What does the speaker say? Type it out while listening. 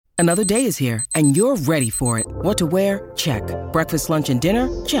Another day is here, and you're ready for it. What to wear? Check. Breakfast, lunch, and dinner?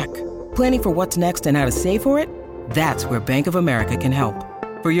 Check. Planning for what's next and how to save for it? That's where Bank of America can help.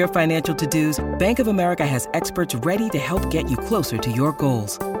 For your financial to-dos, Bank of America has experts ready to help get you closer to your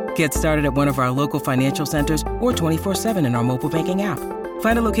goals. Get started at one of our local financial centers or 24/7 in our mobile banking app.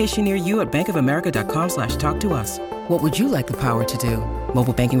 Find a location near you at bankofamerica.com/talktous. What would you like the power to do?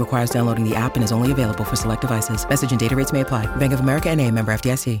 Mobile banking requires downloading the app and is only available for select devices. Message and data rates may apply. Bank of America N.A., member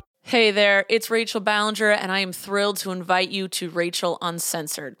FDIC. Hey there, it's Rachel Ballinger, and I am thrilled to invite you to Rachel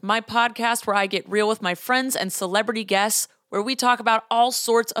Uncensored, my podcast where I get real with my friends and celebrity guests, where we talk about all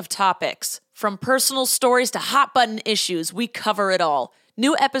sorts of topics. From personal stories to hot-button issues, we cover it all.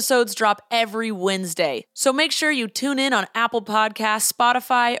 New episodes drop every Wednesday, so make sure you tune in on Apple Podcasts,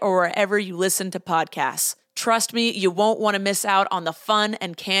 Spotify, or wherever you listen to podcasts. Trust me, you won't want to miss out on the fun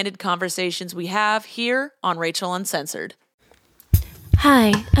and candid conversations we have here on Rachel Uncensored.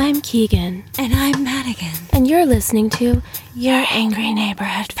 Hi, I'm Keegan. And I'm Madigan. And you're listening to Your Angry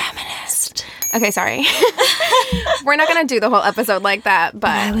Neighborhood Feminist. Okay, sorry. We're not going to do the whole episode like that,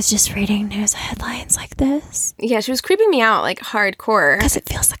 but... I was just reading news headlines like this. Yeah, she was creeping me out, like, hardcore. Because it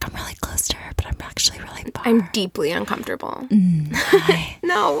feels like I'm really close to her, but I'm actually really far. I'm deeply uncomfortable. Hi.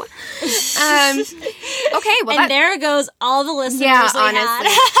 No. Okay, well, and there goes all the listeners honestly.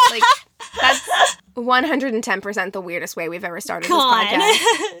 Like, that's 110% the weirdest way we've ever started this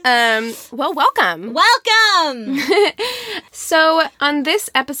podcast. Well, welcome. Welcome! So, on this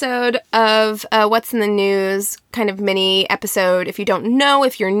episode of What's in the News, kind of mini episode, if you don't know,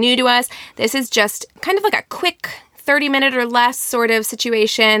 if you're new to us, this is just kind of like a quick 30-minute or less sort of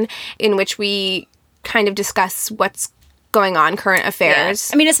situation in which we kind of discuss what's going on, current affairs.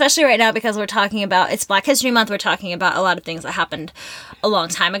 Yeah. I mean, especially right now because we're talking about, it's Black History Month, we're talking about a lot of things that happened a long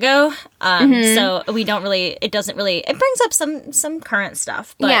time ago. So we don't really, it brings up some current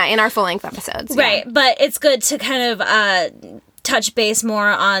stuff. But, yeah, in our full-length episodes. Right, but it's good to kind of touch base more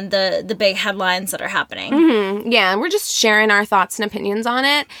on the big headlines that are happening. Mm-hmm. Yeah, and we're just sharing our thoughts and opinions on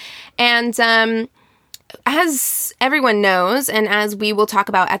it. And as everyone knows, and as we will talk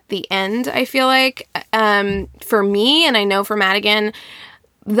about at the end, I feel like, for me, and I know for Madigan,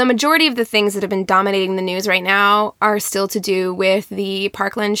 the majority of the things that have been dominating the news right now are still to do with the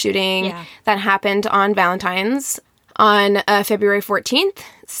Parkland shooting that happened on Valentine's on February 14th.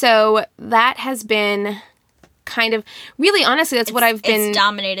 So that has been kind of, really honestly, that's what I've been... It's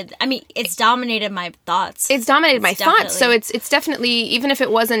dominated. I mean, it's dominated my thoughts. It's dominated my thoughts. So it's definitely, even if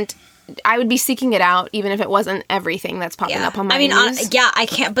it wasn't... I would be seeking it out even if it wasn't everything that's popping up on my news. I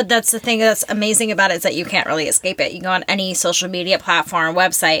can't, but that's the thing that's amazing about it is that you can't really escape it. You go on any social media platform,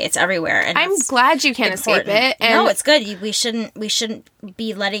 website, it's everywhere. And I'm glad you can't escape it. And no, it's good. We shouldn't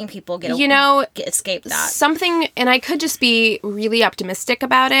be letting people escape that. Something, and I could just be really optimistic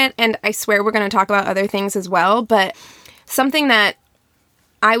about it, and I swear we're going to talk about other things as well, but something that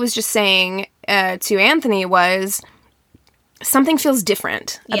I was just saying to Anthony was... something feels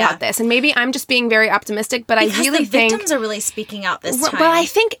different about this. And maybe I'm just being very optimistic, but because I really think... the victims are really speaking out this time. Well, I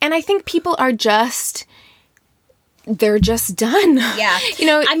think people are just... they're just done. Yeah. You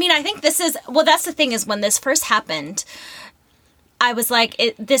know... I mean, I think this is... Well, that's the thing is when this first happened, I was like,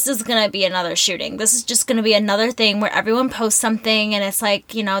 this is going to be another shooting. This is just going to be another thing where everyone posts something and it's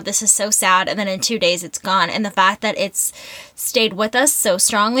like, you know, this is so sad. And then in 2 days, it's gone. And the fact that it's stayed with us so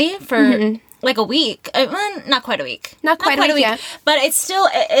strongly for... Mm-hmm. Like a week. Not quite a week. Not quite a week, yeah. But it's still,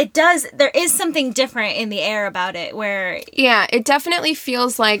 it does, there is something different in the air about it where... Yeah, it definitely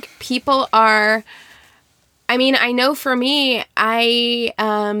feels like people are... I mean, I know for me, I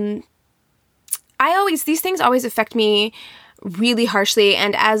always, these things always affect me really harshly.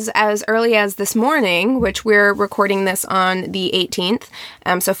 And as early as this morning, which we're recording this on the 18th,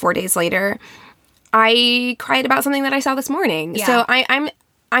 so 4 days later, I cried about something that I saw this morning. Yeah. So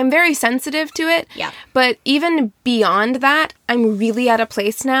I'm very sensitive to it. Yeah. But even beyond that, I'm really at a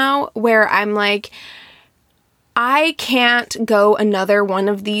place now where I'm like, I can't go another one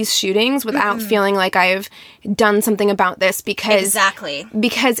of these shootings without feeling like I've done something about this because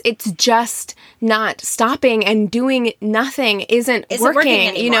it's just not stopping and doing nothing isn't working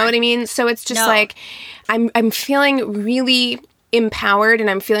anymore. You know what I mean? So it's just like I'm feeling really empowered and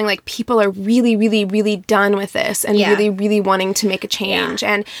I'm feeling like people are really, really, really done with this and really, really wanting to make a change.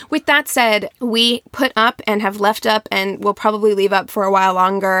 Yeah. And with that said, we put up and have left up and will probably leave up for a while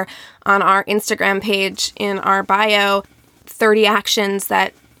longer on our Instagram page in our bio 30 actions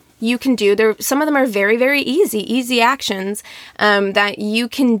that you can do. Some of them are very, very easy actions that you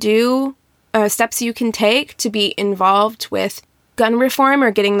can do, steps you can take to be involved with gun reform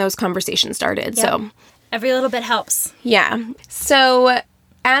or getting those conversations started. Yep. So every little bit helps. Yeah. So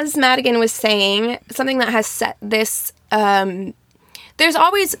as Madigan was saying, something that has set this, there's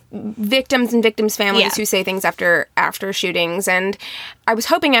always victims and victims' families who say things after shootings. And I was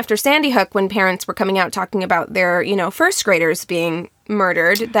hoping after Sandy Hook, when parents were coming out talking about their, first graders being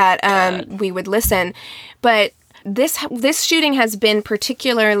murdered, that we would listen. But this shooting has been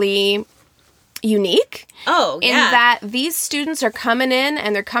particularly unique. Oh, yeah. In that these students are coming in,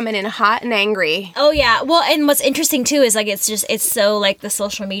 and they're coming in hot and angry. Oh, yeah. Well, and what's interesting, too, is, like, it's so, like, the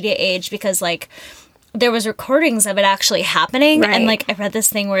social media age, because, like, there was recordings of it actually happening. Right. And, like, I read this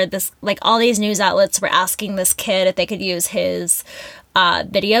thing where all these news outlets were asking this kid if they could use his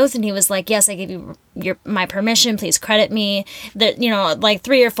videos, and he was like, yes, I give you my permission, please credit me. That,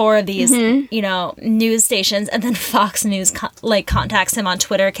 3 or 4 of these news stations, and then Fox News contacts him on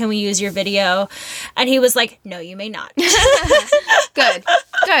Twitter, can we use your video? And he was like, no, you may not. Good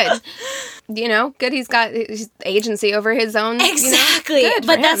he's got his agency over his own. Exactly.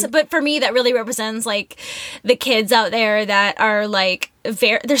 But for me, that really represents, like, the kids out there that are, like,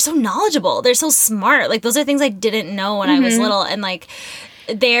 they're so knowledgeable, they're so smart. Like, those are things I didn't know when I was little, and, like,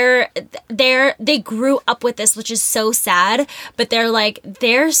 they grew up with this, which is so sad, but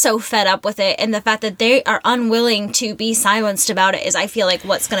they're so fed up with it, and the fact that they are unwilling to be silenced about it is, I feel like,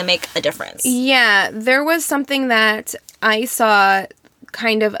 what's going to make a difference. Yeah, there was something that I saw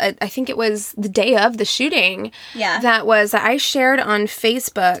kind of, I think it was the day of the shooting, that I shared on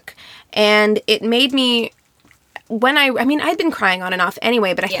Facebook, and it made me, I'd been crying on and off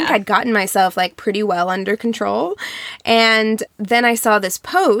anyway, but I think I'd gotten myself, like, pretty well under control. And then I saw this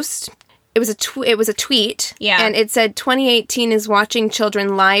post. It was a tweet. Yeah. And it said, 2018 is watching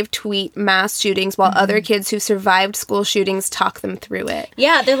children live tweet mass shootings while other kids who survived school shootings talk them through it.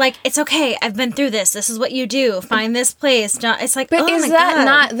 Yeah, they're like, it's okay, I've been through this. This is what you do. Find this place. It's like, but is that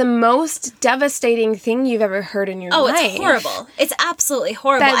not the most devastating thing you've ever heard in your life? Oh, it's horrible. It's absolutely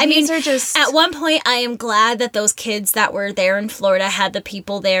horrible. At one point, I am glad that those kids that were there in Florida had the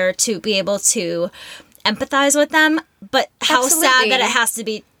people there to be able to empathize with them. But how sad that it has to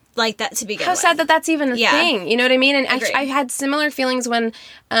be like that to begin with. How sad that that's even a thing. You know what I mean? And I had similar feelings when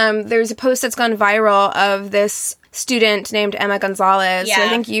there's a post that's gone viral of this student named Emma Gonzalez. Yeah. So I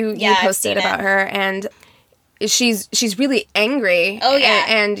think you posted about her, and she's really angry. Oh, yeah.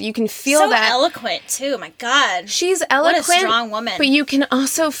 And you can feel that. So eloquent, too. My God. She's eloquent. What a strong woman. But you can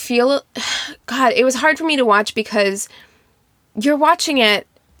also feel, God, it was hard for me to watch because you're watching it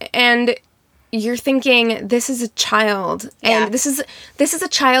and you're thinking, this is a child, and this is a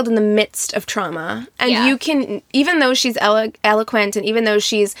child in the midst of trauma, and you can, even though she's eloquent, and even though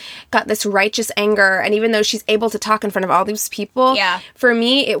she's got this righteous anger, and even though she's able to talk in front of all these people, for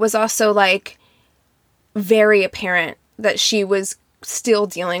me, it was also, like, very apparent that she was still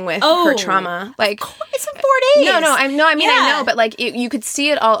dealing with her trauma. Like, it's been 4 days. I know, but, like, you could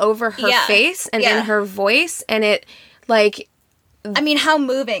see it all over her face and in her voice, and it, like, how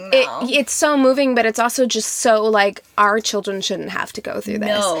moving, though. It's so moving, but it's also just so, like, our children shouldn't have to go through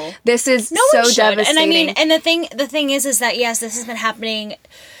this. No. This is so devastating. And the thing is that, yes, this has been happening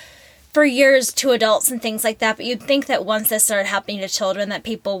for years to adults and things like that, but you'd think that once this started happening to children that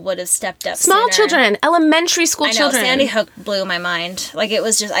people would have stepped up Small sooner. Children, elementary school children. Sandy Hook blew my mind. Like, it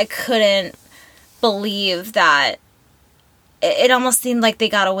was just, I couldn't believe that. It almost seemed like they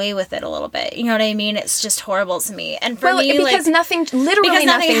got away with it a little bit. You know what I mean? It's just horrible to me. And for me, because nothing happened.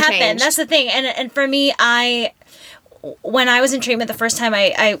 Changed. That's the thing. And for me, when I was in treatment the first time,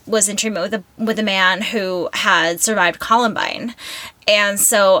 I was in treatment with a man who had survived Columbine. And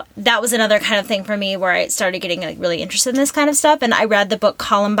so that was another kind of thing for me where I started getting, like, really interested in this kind of stuff. And I read the book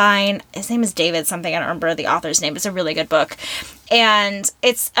Columbine. His name is David something. I don't remember the author's name. It's a really good book. And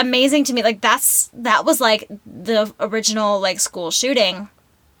it's amazing to me. Like, that was, like, the original, like, school shooting.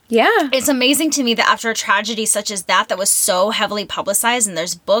 Yeah. It's amazing to me that after a tragedy such as that was so heavily publicized, and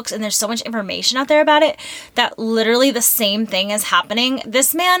there's books and there's so much information out there about it, that literally the same thing is happening.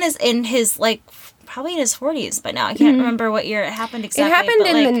 This man is in his, like, probably in his 40s by now. I can't remember what year it happened exactly. It happened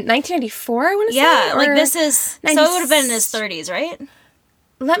in 1994, I want to say. Yeah, like, this is... 90... So it would have been in his 30s, right?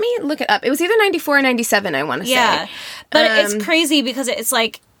 Let me look it up. It was either 94 or 97, I want to say. Yeah, but it's crazy because it's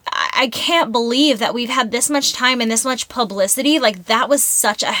like... I can't believe that we've had this much time and this much publicity. Like, that was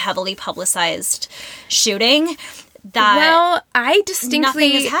such a heavily publicized shooting that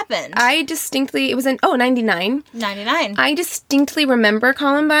nothing has happened. It was in 99. 99. I distinctly remember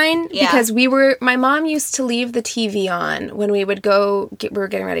Columbine because my mom used to leave the TV on when we would we were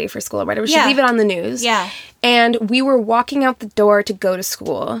getting ready for school or whatever. She'd leave it on the news. Yeah. And we were walking out the door to go to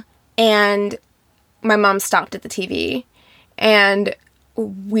school, and my mom stopped at the TV, and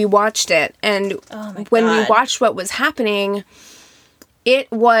we watched it. And when we watched what was happening,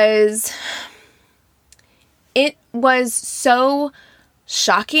 it was so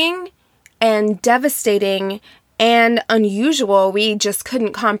shocking and devastating and unusual. We just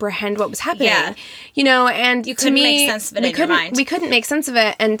couldn't comprehend what was happening. Yeah. You know, and You to couldn't me, make sense of it in your mind. We couldn't make sense of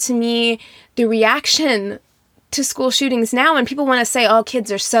it. And to me, the reaction to school shootings now, and people want to say, oh,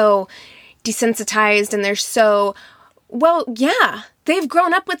 kids are so desensitized and they're so, well, yeah, they've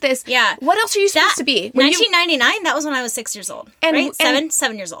grown up with this. Yeah. What else are you supposed to be? 1999, that was when I was 6 years old. Right?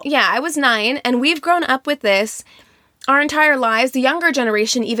 7 years old. Yeah, I was 9, and we've grown up with this our entire lives, the younger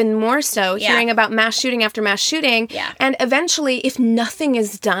generation even more so, hearing about mass shooting after mass shooting. Yeah. And eventually, if nothing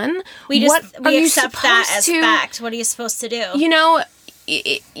is done, We accept that as to, fact. What are you supposed to do? you know,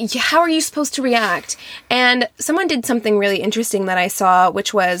 how are you supposed to react? And someone did something really interesting that I saw,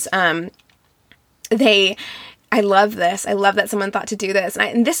 which was I love this. I love that someone thought to do this.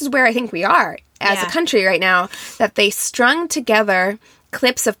 And this is where I think we are as a country right now, that they strung together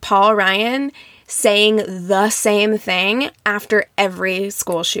clips of Paul Ryan saying the same thing after every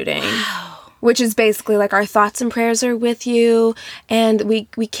school shooting. Wow. Which is basically like, our thoughts and prayers are with you, and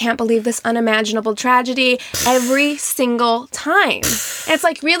we can't believe this unimaginable tragedy, every single time. And it's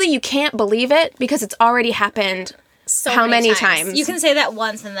like, really, you can't believe it because it's already happened how many times? You can say that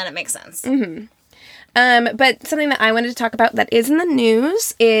once and then it makes sense. Mm-hmm. But something that I wanted to talk about that is in the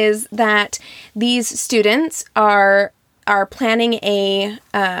news is that these students are planning a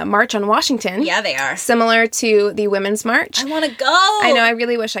march on Washington. Yeah, they are. Similar to the Women's March. I want to go. I know. I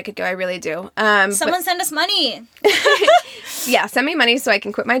really wish I could go. I really do. Someone send us money. Yeah, send me money so I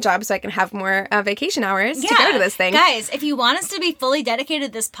can quit my job so I can have more vacation hours to go to this thing. Guys, if you want us to be fully dedicated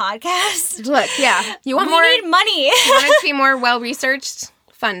to this podcast, look, yeah, you want we more? need money. You want it to be more well researched?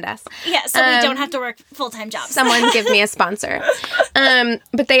 Fund us. Yeah, so we don't have to work full-time jobs. Someone give me a sponsor.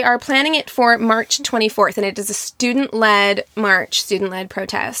 But they are planning it for March 24th, and it is a student-led march, student-led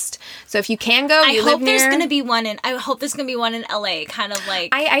protest. So if you can go, I hope there's going to be be one in LA, kind of like.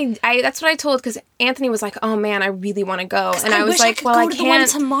 I that's what I told, because Anthony was like, "Oh man, I really want to go," and I was wish like, could "Well, go I to the one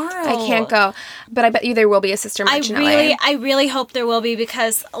can't tomorrow. I can't go." But I bet you there will be a sister march in LA. I really hope there will be,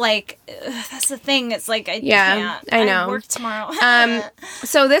 because like that's the thing. It's like I can't. I know. I work tomorrow.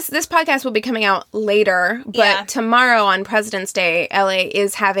 So this podcast will be coming out later, but tomorrow on President's Day, LA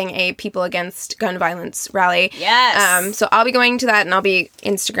is having a People Against Gun Violence rally. Yes. So I'll be going to that, and I'll be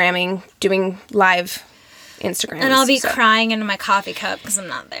Instagramming, doing live Instagrams. And I'll be crying into my coffee cup because I'm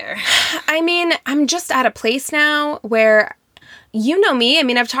not there. I mean, I'm just at a place now where, you know me, I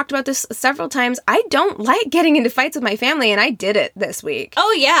mean, I've talked about this several times. I don't like getting into fights with my family, and I did it this week.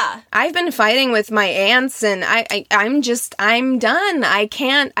 Oh, yeah. I've been fighting with my aunts, and I'm done. I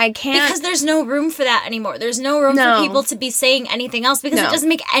can't. Because there's no room for that anymore. There's no room for people to be saying anything else, because it doesn't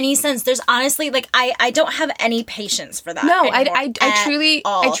make any sense. There's honestly, like, I don't have any patience for that. No, anymore I truly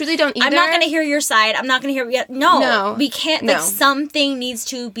don't either. I'm not going to hear your side. I'm not going to hear, no, we can't, no. like, something needs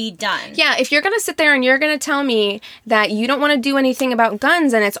to be done. Yeah, if you're going to sit there and you're going to tell me that you don't want to do anything about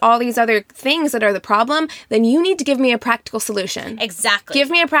guns and it's all these other things that are the problem, then you need to give me a practical solution. Exactly.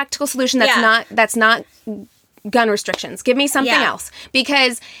 Give me a practical solution that's not gun restrictions. Give me something else.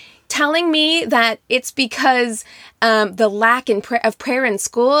 Because telling me that it's because the lack of prayer in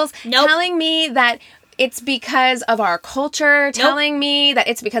schools, telling me that it's because of our culture, telling me that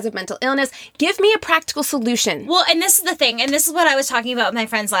it's because of mental illness. Give me a practical solution. Well, and this is the thing, and this is what I was talking about with my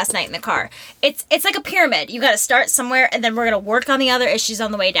friends last night in the car. It's like a pyramid. You got to start somewhere, and then we're going to work on the other issues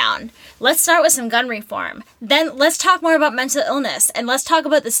on the way down. Let's start with some gun reform. Then let's talk more about mental illness, and let's talk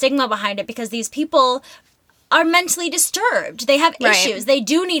about the stigma behind it, because these people are mentally disturbed. They have issues. They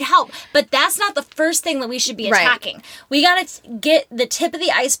do need help. But that's not the first thing that we should be attacking. Right. We got to get the tip of the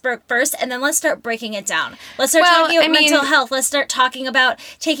iceberg first, and then let's start breaking it down. Let's start talking about mental health. Let's start talking about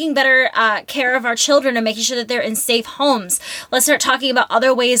taking better care of our children and making sure that they're in safe homes. Let's start talking about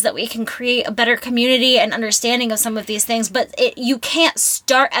other ways that we can create a better community and understanding of some of these things. But you can't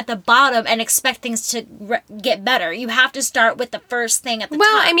start at the bottom and expect things to get better. You have to start with the first thing at the top.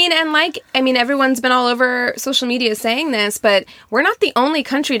 Well, I mean, everyone's been all over social media saying this, but we're not the only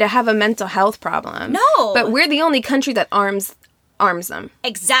country to have a mental health problem. No. But we're the only country that arms them.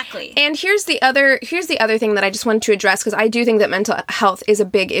 Exactly. And here's the other thing that I just wanted to address, because I do think that mental health is a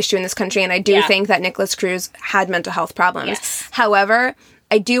big issue in this country, and I do think that Nicholas Cruz had mental health problems. Yes. However,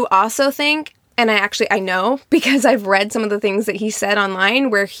 I do also think, and I know because I've read some of the things that he said online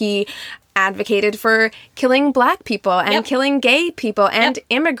where he advocated for killing black people and killing gay people and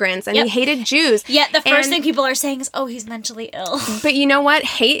immigrants, and he hated Jews. Yeah, the first thing people are saying is, oh, he's mentally ill. But you know what?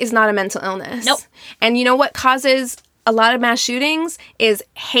 Hate is not a mental illness. Nope. And you know what causes a lot of mass shootings is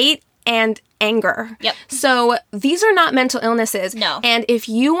hate and anger. Yep. So these are not mental illnesses. No. And if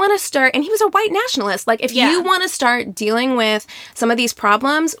you want to start, and he was a white nationalist, like if Yeah. you want to start dealing with some of these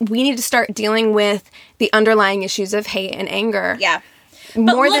problems, we need to start dealing with the underlying issues of hate and anger. Yeah.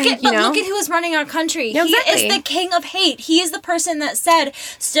 More look than, at, you know. look at who is running our country. No, He exactly. is the king of hate. He is the person that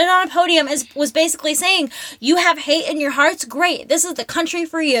stood on a podium, was basically saying, you have hate in your hearts? Great. This is the country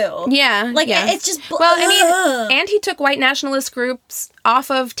for you. Yeah. Like, yeah. it's just... Well, I mean, and he took white nationalist groups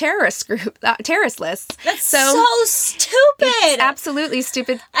off of terrorist lists. That's so stupid. Absolutely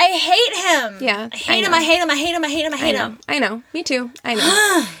stupid. I hate him. Yeah, I hate I him. know. I hate him. I hate him. I hate him. I hate him. I know. Me too. I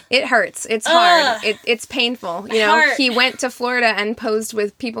know. It hurts. It's hard. It's painful. You know, Heart. he went to Florida and posed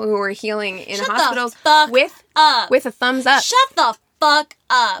with people who were healing in Shut the hospitals fuck with up. with a thumbs up. Shut the fuck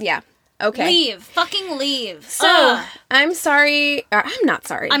up. Yeah. Okay. Leave. Fucking leave. So I'm sorry. Or, I'm not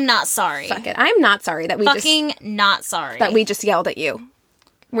sorry. I'm not sorry. Fuck it. I'm not sorry that we Fucking not sorry. just yelled at you.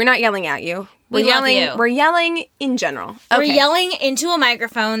 We're not yelling at you. We love yelling. you. We're yelling in general. We're Okay. yelling into a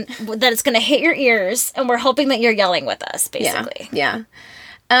microphone that it's going to hit your ears, and we're hoping that you're yelling with us, Yeah. basically. Yeah.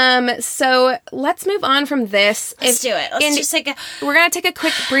 So let's move on from this. Let's do it. Let's and just take a... We're going to take a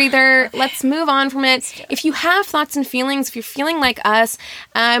quick breather. Let's move on from it. If you have thoughts and feelings, if you're feeling like us,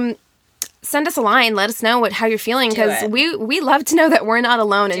 send us a line. Let us know how you're feeling, because it. we love to know that we're not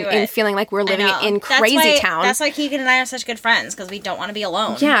alone in it. feeling like we're living I know. in That's crazy why- town. That's why Keegan and I are such good friends, because we don't want to be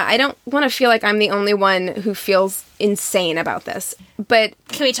alone. Yeah, I don't want to feel like I'm the only one who feels insane about this. But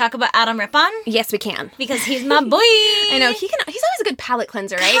Can we talk about Adam Rippon? yes, we can. Because he's my boy. I know he's always a good palate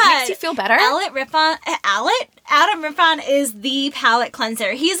cleanser, right? It makes you feel better. Adam Rippon is the palate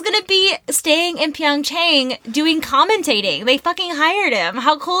cleanser. He's gonna be staying in Pyeongchang doing commentating. They fucking hired him.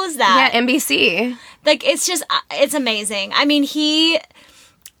 How cool is that? Yeah, NBC. Like, it's amazing. I mean, he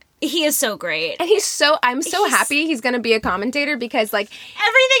is so great. And I'm so happy he's going to be a commentator, because like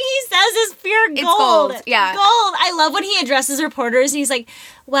Everything he says is pure gold. It's gold, yeah. Gold. I love when he addresses reporters and he's like,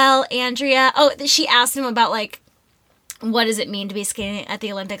 well, Andrea, she asked him about like, what does it mean to be skating at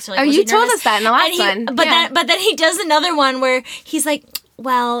the Olympics? Or, like, Oh, was you he told nervous? us that in the last And one. But Yeah. then he does another one where he's like,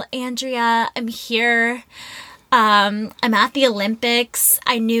 well, Andrea, I'm here. I'm at the Olympics.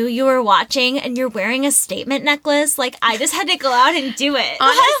 I knew you were watching and you're wearing a statement necklace. Like, I just had to go out and do it. I'm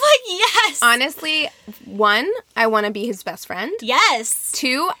like, yes. honestly, one, I want to be his best friend. Yes.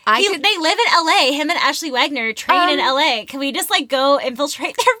 Two, They live in LA. Him and Ashley Wagner train in LA. Can we just like go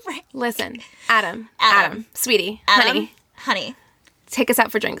infiltrate their brain? Listen, Adam, sweetie, honey. take us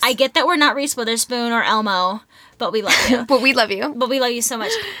out for drinks. I get that we're not Reese Witherspoon or Elmo, but we love you. but we love you. But we love you so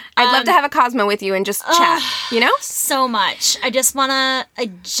much. I'd love to have a Cosmo with you and just chat. You know? So much. I just wanna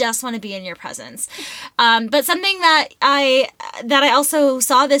be in your presence. But something that I also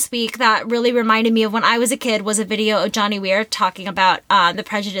saw this week that really reminded me of when I was a kid was a video of Johnny Weir talking about the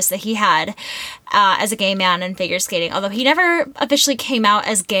prejudice that he had as a gay man in figure skating. Although he never officially came out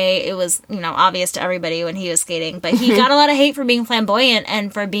as gay, it was obvious to everybody when he was skating. But he got a lot of hate for being flamboyant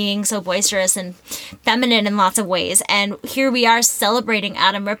and for being so boisterous and feminine in lots of ways. And here we are celebrating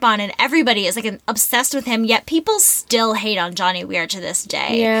Adam Rippon, and everybody is like obsessed with him. Yet people still hate on Johnny Weir to this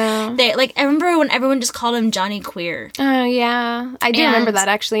day. Yeah. I remember when everyone just called him Johnny Queer. Oh, yeah. I do remember that,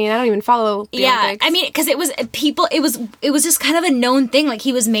 actually, and I don't even follow the Olympics. I mean, because it was just kind of a known thing. Like,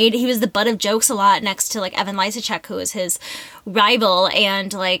 he was the butt of jokes a lot next to like Evan Lysacek, who was his rival,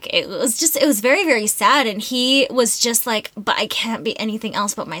 and like it was very, very sad. And he was just like, but I can't be anything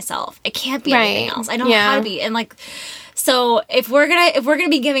else but myself. I can't be anything else. I don't know how to be. And like, so if we're gonna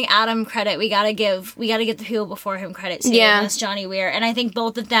be giving Adam credit, we gotta give the people before him credit too. Yeah. And that's Johnny Weir, and I think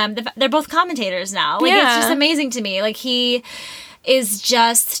both of them, they're both commentators now. Like, it's just amazing to me. Like, he is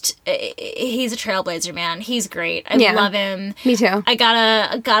just, he's a trailblazer, man. He's great. I love him. Me too. I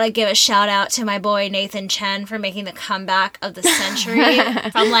gotta give a shout out to my boy Nathan Chen for making the comeback of the century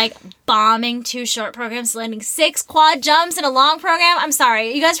from like bombing 2 short programs to landing 6 quad jumps in a long program. I'm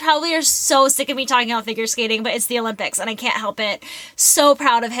sorry, you guys probably are so sick of me talking about figure skating, but it's the Olympics and I can't help it. So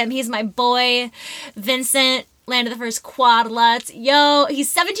proud of him. He's my boy. Vincent landed the first quad lutz. Yo, he's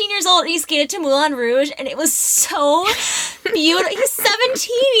 17 years old and he skated to Moulin Rouge and it was so beautiful. He's 17.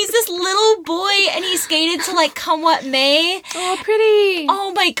 He's this little boy and he skated to like Come What May. Oh, pretty.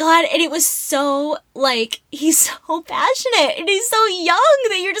 Oh my God. And it was so like, he's so passionate and he's so young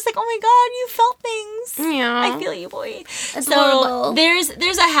that you're just like, oh my God, you felt things. Yeah. I feel you, boy. Adorable. So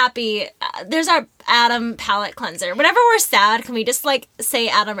there's a happy, there's our Adam palate cleanser. Whenever we're sad, can we just like say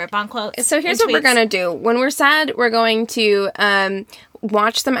Adam Rippon quotes? So here's and what we're tweets? going to do. When we're sad, we're going to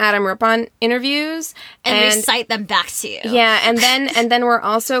watch some Adam Rippon interviews and recite them back to you. Yeah, and then we're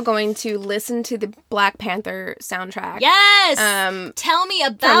also going to listen to the Black Panther soundtrack. Yes. Tell me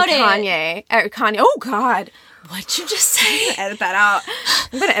about it. Kanye. Oh God. What'd you just say? Edit that out.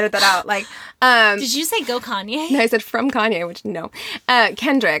 I'm gonna edit that out. Like, did you say go Kanye? No, I said from Kanye, which no.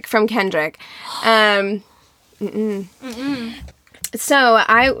 Kendrick, from Kendrick. So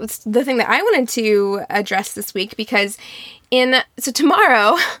the thing that I wanted to address this week, because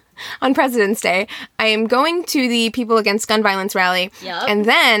tomorrow on President's Day, I am going to the People Against Gun Violence rally. Yep. And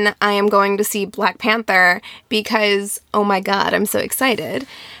then I am going to see Black Panther because, oh my God, I'm so excited.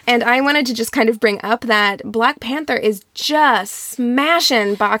 And I wanted to just kind of bring up that Black Panther is just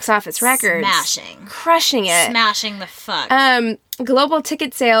smashing box office records. Crushing it. Smashing the fuck. Global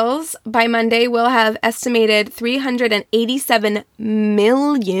ticket sales by Monday will have estimated $387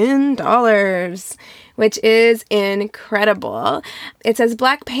 million, which is incredible. It says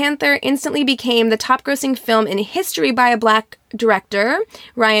Black Panther instantly became the top-grossing film in history by a Black director,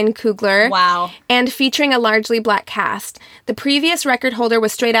 Ryan Coogler. Wow. And featuring a largely Black cast. The previous record holder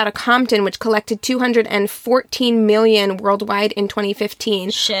was Straight Outta Compton, which collected $214 million worldwide in 2015.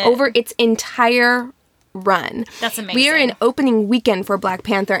 Shit. Over its entire run. That's amazing. We are in opening weekend for Black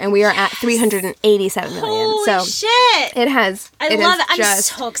Panther, and we are at $387 million. Holy shit! It has. I love it. I'm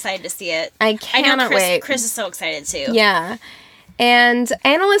so excited to see it. I cannot wait. Chris is so excited too. Yeah. And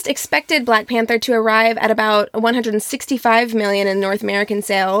analysts expected Black Panther to arrive at about $165 million in North American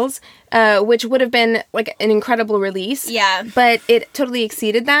sales, which would have been like an incredible release. Yeah. But it totally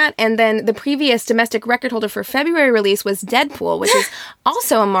exceeded that. And then the previous domestic record holder for February release was Deadpool, which is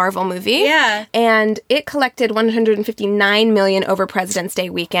also a Marvel movie. Yeah. And it collected $159 million over President's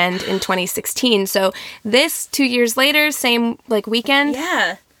Day weekend in 2016. So this, 2 years later, same like weekend.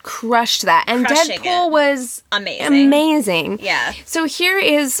 Yeah. Crushed that. And Deadpool was amazing. Yeah. So here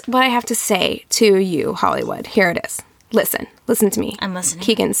is what I have to say to you, Hollywood. Here it is. Listen to me. I'm listening.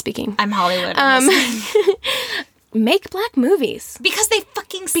 Keegan speaking. I'm Hollywood. I'm listening. Make Black movies. Because they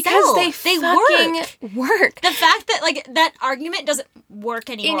fucking sell. Because they fucking work. The fact that, like, that argument doesn't work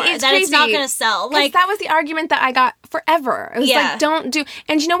anymore. It's that crazy. It's not going to sell. Like, that was the argument that I got forever. It was like, don't do...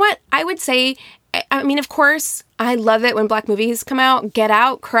 And you know what? I would say... I mean, of course, I love it when Black movies come out. Get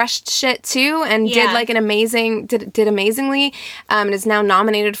Out crushed shit too, and did like did amazingly, and is now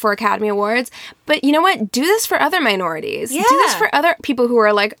nominated for Academy Awards. But you know what? Do this for other minorities. Yeah. Do this for other people who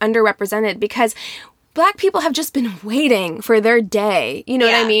are like underrepresented, because Black people have just been waiting for their day, you know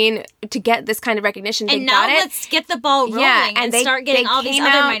what I mean, to get this kind of recognition. They and now got it. Let's get the ball rolling and start getting all these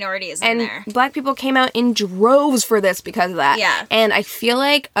other minorities in there. And Black people came out in droves for this because of that. Yeah. And I feel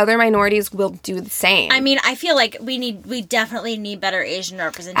like other minorities will do the same. I mean, I feel like we definitely need better Asian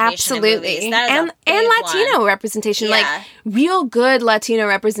representation Absolutely. in movies. That is and Latino representation. Yeah. Like, real good Latino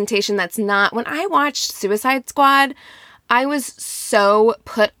representation that's not... When I watched Suicide Squad... I was so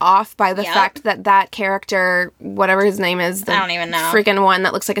put off by the fact that character, whatever his name is, the I don't even know. freaking one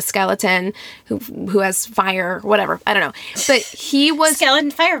that looks like a skeleton who has fire, whatever. I don't know. But he was... Skeleton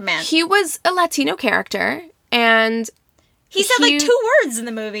Fireman. He was a Latino character, and... He said, like, 2 words in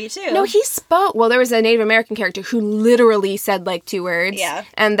the movie, too. No, he spoke... Well, there was a Native American character who literally said, like, 2 words. Yeah.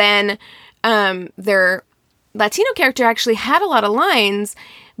 And then their Latino character actually had a lot of lines,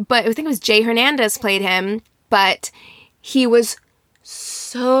 but I think it was Jay Hernandez played him, but... He was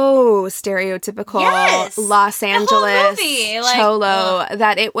so stereotypical Los Angeles cholo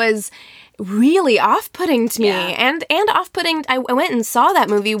that it was really off-putting to me. And off-putting, I went and saw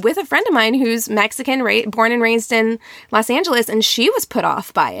that movie with a friend of mine who's Mexican, born and raised in Los Angeles, and she was put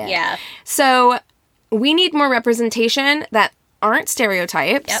off by it. Yeah. So we need more representation that aren't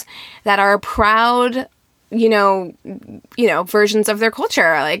stereotypes, that are proud... You know, versions of their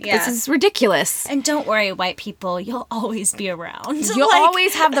culture. Like, this is ridiculous. And don't worry, white people, you'll always be around. You'll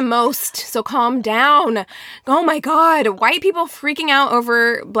always have the most, so calm down. Oh my God, white people freaking out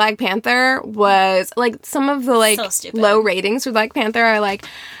over Black Panther was, like, some of the, like, low ratings for Black Panther are like,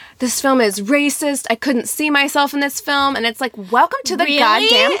 this film is racist, I couldn't see myself in this film, and it's like, welcome to the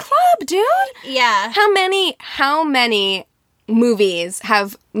goddamn club, dude. Yeah. How many movies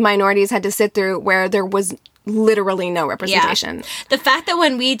have minorities had to sit through where there was literally no representation? Yeah. The fact that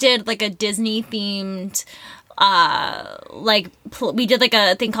when we did like a Disney themed we did like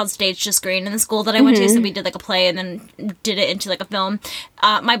a thing called Stage to Screen in the school that I went to, so we did like a play and then did it into like a film.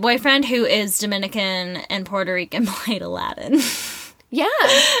 My boyfriend, who is Dominican and Puerto Rican, played Aladdin. Yeah.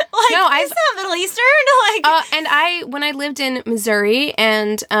 Like, is that Middle Eastern? Like, and when I lived in Missouri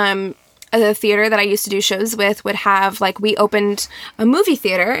and the theater that I used to do shows with would have, like, we opened a movie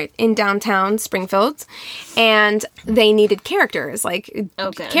theater in downtown Springfield, and they needed characters,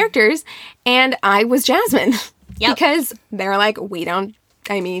 characters, and I was Jasmine. Yep. Because they're like, we don't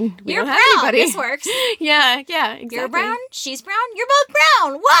have brown. anybody. This works. Yeah, exactly. You're brown, she's brown, you're both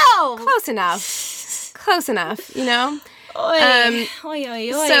brown. Whoa! Close enough, you know? Oy, oy,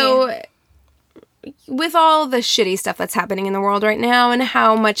 oy, oy. So, with all the shitty stuff that's happening in the world right now and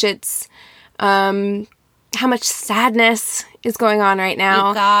how much sadness is going on right now.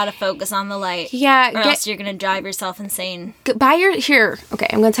 You gotta focus on the light. Yeah. Or else you're gonna drive yourself insane. Okay,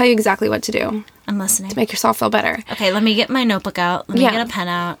 I'm gonna tell you exactly what to do I'm listening. to make yourself feel better. Okay, let me get my notebook out. Let me Yeah. get a pen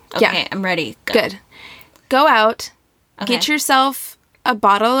out. Okay, Yeah. I'm ready. Go. Good. Go out, Okay. get yourself a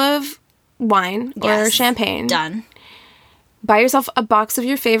bottle of wine or Yes. champagne. Done. Buy yourself a box of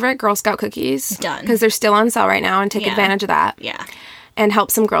your favorite Girl Scout cookies. Done. Because they're still on sale right now, and take Yeah. advantage of that. Yeah. And help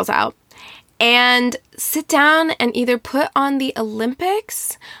some girls out. And sit down and either put on the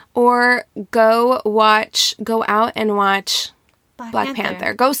Olympics or go out and watch Black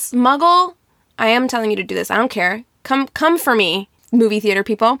Panther. Go smuggle. I am telling you to do this. I don't care. Come for me, movie theater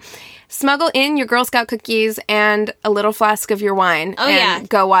people. Smuggle in your Girl Scout cookies and a little flask of your wine. Oh, and yeah.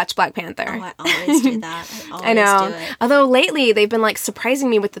 go watch Black Panther. Oh, I always do that. I know. Do it. Although lately they've been like surprising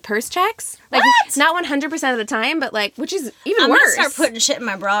me with the purse checks. Like What? not 100% of the time, but like which is even I'm worse. gonna start putting shit in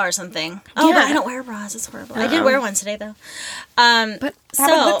my bra or something. Oh, Yeah. but I don't wear bras. It's horrible. I did wear one today though. But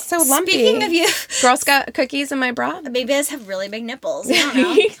that's so lumpy. Speaking of you, Girl Scout cookies in my bra. maybe I just have really big nipples. I don't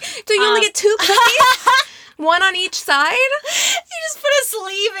know. Do you only get 2 cookies? One on each side? You just put a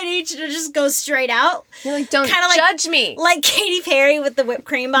sleeve in each and it just goes straight out. You're like, don't Kinda judge me. Like Katy Perry with the whipped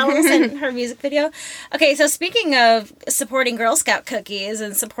cream bottles in her music video. Okay, so speaking of supporting Girl Scout cookies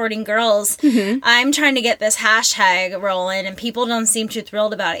and supporting girls, I'm trying to get this hashtag rolling and people don't seem too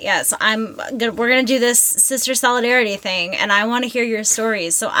thrilled about it yet. So we're going to do this sister solidarity thing and I want to hear your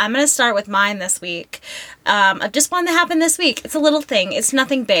stories. So I'm going to start with mine this week. Of just one that happened this week. It's a little thing. It's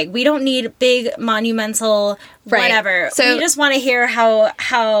nothing big. We don't need big, monumental, whatever. So- we just want to hear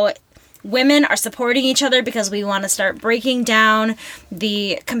how women are supporting each other because we want to start breaking down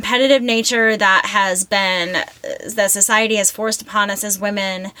the competitive nature that society has forced upon us as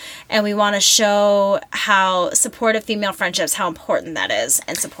women, and we want to show how supportive female friendships, how important that is,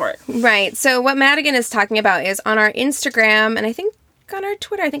 and support. Right. So what Madigan is talking about is on our Instagram, and I think on our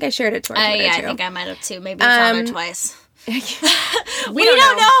Twitter. I think I shared it to our Twitter Yeah, too. I think I might have too. Maybe it's on there twice. We don't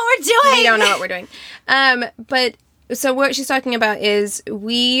know what we're doing. We don't know what we're doing. But so what she's talking about is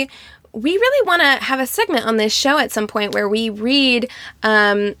we really want to have a segment on this show at some point where we read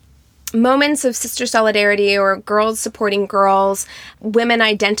moments of sister solidarity or girls supporting girls, women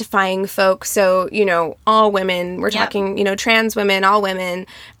identifying folks. So, all women, we're talking, trans women, all women.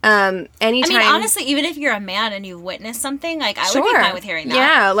 Anytime. I mean, honestly, even if you're a man and you've witnessed something, like, I would be fine with hearing that.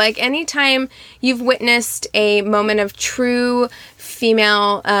 Yeah, like anytime you've witnessed a moment of true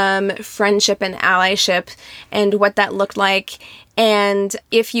female friendship and allyship and what that looked like. And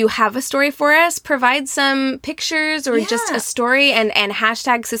if you have a story for us, provide some pictures or just a story and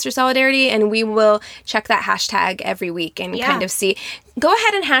hashtag Sister Solidarity, and we will check that hashtag every week and kind of see. Go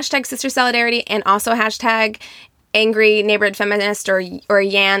ahead and hashtag Sister Solidarity and also hashtag Angry Neighborhood Feminist or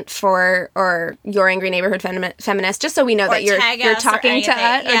YANT or Your Angry Neighborhood Feminist, just so we know that you're talking to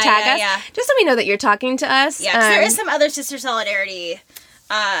us, or tag us, just so we know that you're talking to us. Yeah, 'cause there is some other Sister Solidarity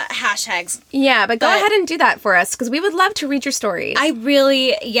hashtags. Yeah, but go ahead and do that for us because we would love to read your stories.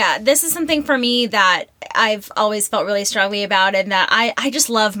 This is something for me that I've always felt really strongly about, and that I just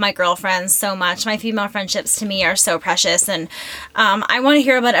love my girlfriends so much. My female friendships to me are so precious, and I want to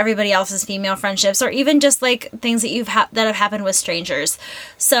hear about everybody else's female friendships, or even just like things that that have happened with strangers.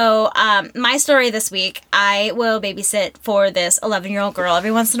 So my story this week, I will babysit for this 11-year-old girl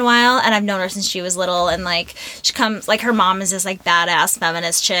every once in a while, and I've known her since she was little, and like she comes, like her mom is this like badass feminist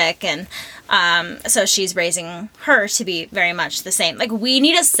chick, and so she's raising her to be very much the same. Like, we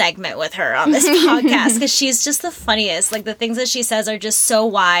need a segment with her on this podcast because she's just the funniest. Like, the things that she says are just so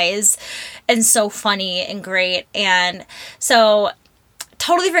wise and so funny and great. And so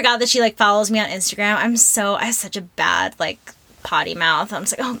totally forgot that she like follows me on Instagram. I have such a bad like potty mouth. I'm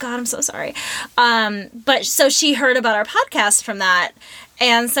just like, oh God, I'm so sorry. But so she heard about our podcast from that.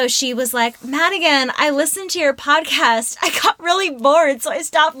 And so she was like, Madigan, I listened to your podcast. I got really bored, so I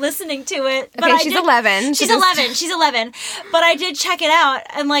stopped listening to it. But she's 11. She's 11. But I did check it out.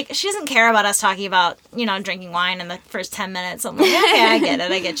 And, like, she doesn't care about us talking about, drinking wine in the first 10 minutes. I'm like, okay, I get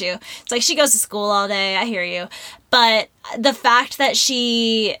it. I get you. It's like she goes to school all day. I hear you. But the fact that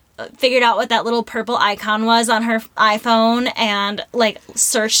she figured out what that little purple icon was on her iPhone and like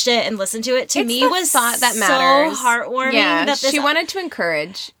searched it and listened to it, to me was thought that matters. So heartwarming. Yeah, that she wanted to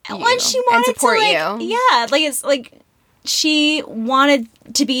encourage you she wanted and support to, like, you. Yeah, like it's like she wanted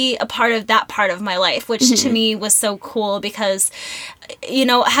to be a part of that part of my life, which to me was so cool because, you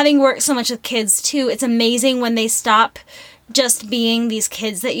know, having worked so much with kids too, it's amazing when they stop just being these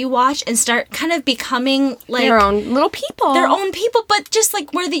kids that you watch and start kind of becoming like their own little people. Their own people, but just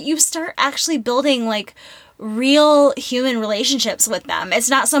like where that you start actually building like real human relationships with them. It's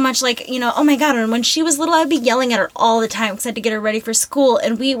not so much like, you know, oh my God, and when she was little, I'd be yelling at her all the time because I had to get her ready for school,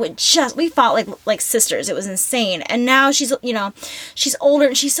 and we fought like sisters. It was insane. And now she's, you know, she's older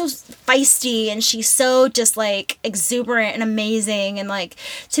and she's so feisty and she's so just like exuberant and amazing, and like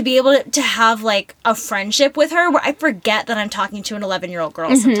to be able to have like a friendship with her where I forget that I'm talking to an 11-year-old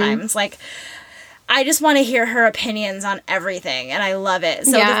girl sometimes. Like, I just want to hear her opinions on everything, and I love it.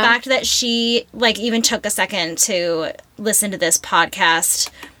 So the fact that she, like, even took a second to listen to this podcast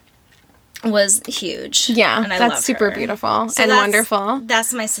was huge. Yeah, and I that's love super her. beautiful So and wonderful.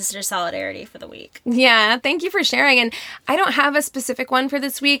 That's my sister solidarity for the week. Yeah, thank you for sharing. And I don't have a specific one for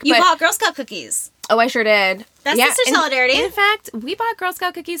this week. You but bought Girl Scout cookies. Oh, I sure did. That's sister solidarity. In fact, we bought Girl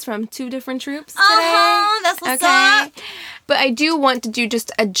Scout cookies from 2 different troops today. That's what's up. But I do want to do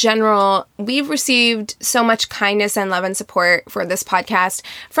just a general, we've received so much kindness and love and support for this podcast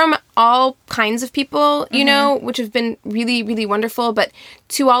from all kinds of people, you know, which have been really, really wonderful. But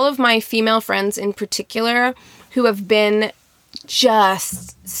to all of my female friends in particular who have been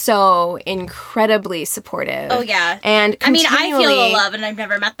just so incredibly supportive. Oh, yeah. And I mean, I feel the continually- love, and I've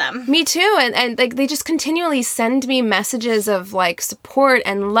never met them. Me too, and like they just continually send me messages of like support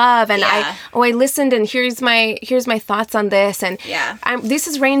and love, and Yeah. I listened, and here's my thoughts on this, and Yeah. this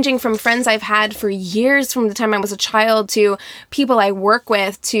is ranging from friends I've had for years from the time I was a child to people I work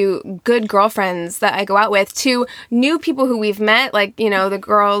with to good girlfriends that I go out with to new people who we've met, like, you know, the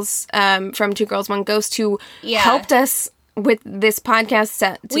girls from 2 Girls, 1 Ghost who helped us with this podcast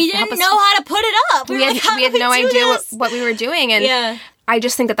set. We didn't know how to put it up. We had no idea what we were doing, and I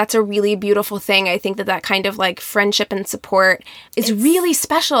just think that that's a really beautiful thing. I think that kind of like friendship and support is really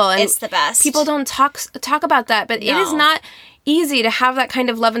special, and it's the best. People don't talk about that, but it is not easy to have that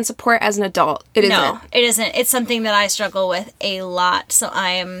kind of love and support as an adult. It isn't. No, it isn't. It's something that I struggle with a lot. So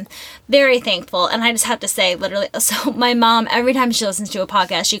I am very thankful. And I just have to say, literally, so my mom, every time she listens to a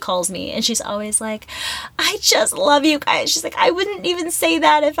podcast, she calls me and she's always like, I just love you guys. She's like, I wouldn't even say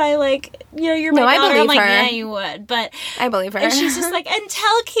that if I like, you know, you're my daughter. I believe I'm like, her. yeah, you would. But I believe her. And she's just like, and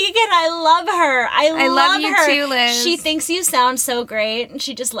tell Keegan I love her. I love you her. too, Liz. She thinks you sound so great and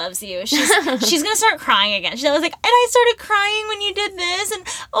she just loves you. She's going to start crying again. She's always like, and I started crying when you did this. And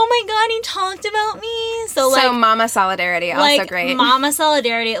oh my God, he talked about me. So mama solidarity, also like, great. Mama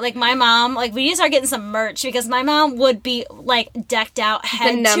solidarity. Like my mom, like we need to start getting some merch because my mom would be like decked out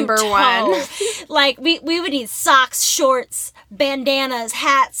head The number to toe. one. Like we would need socks, shorts, bandanas,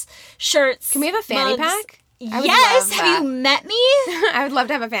 hats, shirts. Can we have a fanny mugs. pack? I would Yes. love Have that. you met me? I would love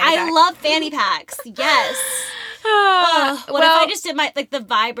to have a fanny pack. I love fanny packs. Yes. What if I just did my the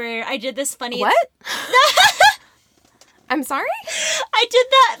vibrator? I did this funny. What? I'm sorry? I did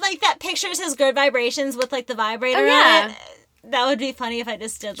that that picture that says good vibrations with the vibrator yeah. on it. That would be funny if I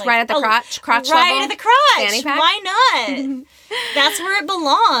just did right at the crotch right level? at the crotch. Fanny pack? Why not? That's where it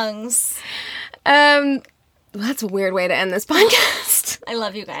belongs. That's a weird way to end this podcast. I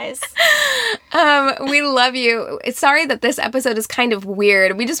love you guys. We love you. Sorry that this episode is kind of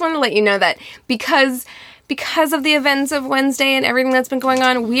weird. We just want to let you know that because of the events of Wednesday and everything that's been going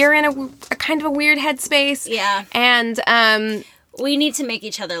on, we are in a kind of a weird headspace. Yeah. And we need to make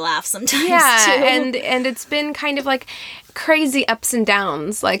each other laugh sometimes yeah, too. and it's been kind of like crazy ups and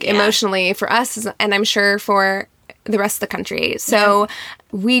downs, emotionally for us, and I'm sure for the rest of the country. So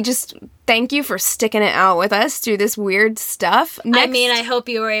we just thank you for sticking it out with us through this weird stuff. I hope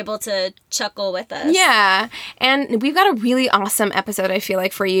you were able to chuckle with us. Yeah. And we've got a really awesome episode, I feel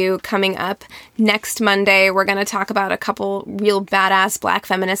like, for you coming up next Monday. We're going to talk about a couple real badass Black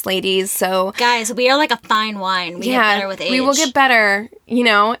feminist ladies. So guys, we are like a fine wine. We get better with age. We will get better,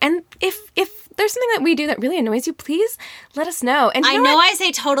 and if there's something that we do that really annoys you, please let us know. And I know I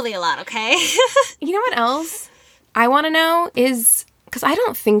say totally a lot, okay? You know what else I want to know is, because I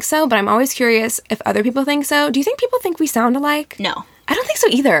don't think so, but I'm always curious if other people think so. Do you think people think we sound alike? No. I don't think so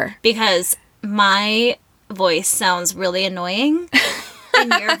either. Because my voice sounds really annoying.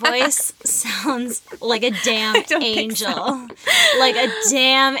 and your voice sounds like a damn angel. So. Like a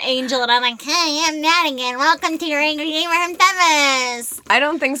damn angel. And I'm like, hey, I'm Madigan. Welcome to your Angry Neighborhood Feminist. I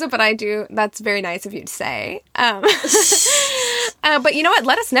don't think so, but I do. That's very nice of you to say. But you know what?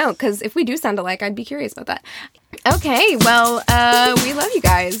 Let us know, because if we do sound alike, I'd be curious about that. Okay, well, we love you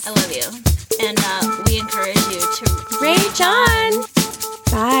guys. I love you. And we encourage you to rage on.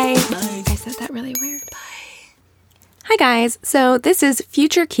 Bye. Bye. I said that really weird. Bye. Hi guys, so this is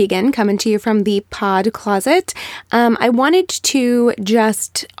Future Keegan coming to you from the Pod Closet. I wanted to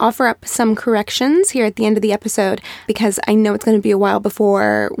just offer up some corrections here at the end of the episode, because I know it's going to be a while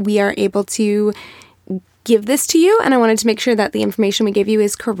before we are able to give this to you, and I wanted to make sure that the information we give you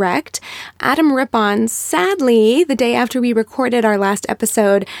is correct. Adam Rippon, sadly, the day after we recorded our last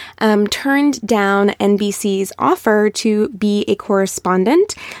episode, turned down NBC's offer to be a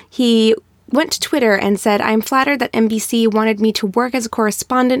correspondent. He went to Twitter and said, I'm flattered that NBC wanted me to work as a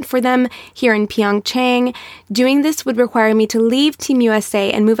correspondent for them here in Pyeongchang. Doing this would require me to leave Team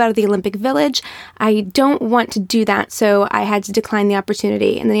USA and move out of the Olympic Village. I don't want to do that, so I had to decline the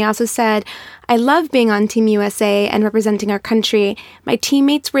opportunity. And then he also said, I love being on Team USA and representing our country. My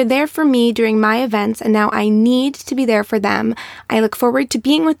teammates were there for me during my events, and now I need to be there for them. I look forward to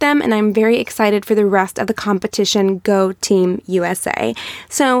being with them, and I'm very excited for the rest of the competition. Go Team USA.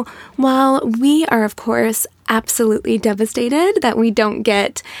 So while we are, of course, absolutely devastated that we don't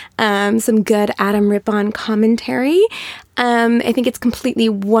get some good Adam Rippon commentary, I think it's completely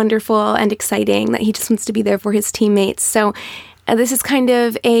wonderful and exciting that he just wants to be there for his teammates. So this is kind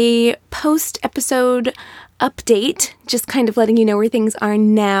of a post-episode update, just kind of letting you know where things are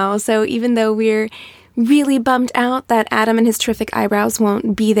now. So even though we're really bummed out that Adam and his terrific eyebrows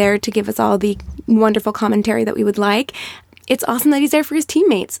won't be there to give us all the wonderful commentary that we would like, it's awesome that he's there for his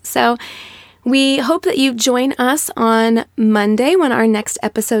teammates. So we hope that you join us on Monday when our next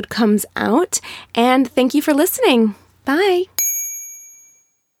episode comes out. And thank you for listening. Bye.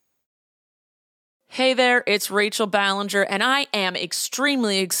 Hey there, it's Rachel Ballinger, and I am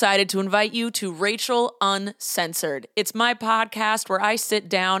extremely excited to invite you to Rachel Uncensored. It's my podcast where I sit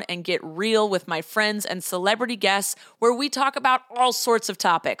down and get real with my friends and celebrity guests, where we talk about all sorts of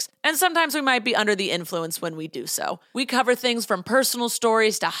topics. And sometimes we might be under the influence when we do so. We cover things from personal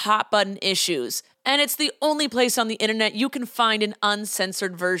stories to hot-button issues. And it's the only place on the internet you can find an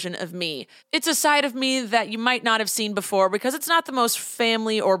uncensored version of me. It's a side of me that you might not have seen before because it's not the most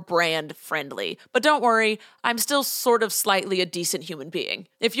family or brand friendly. But don't worry, I'm still sort of slightly a decent human being.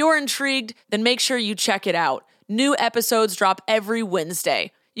 If you're intrigued, then make sure you check it out. New episodes drop every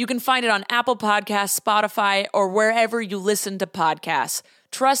Wednesday. You can find it on Apple Podcasts, Spotify, or wherever you listen to podcasts.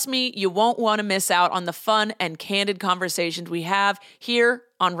 Trust me, you won't want to miss out on the fun and candid conversations we have here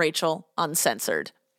on Rachel Uncensored.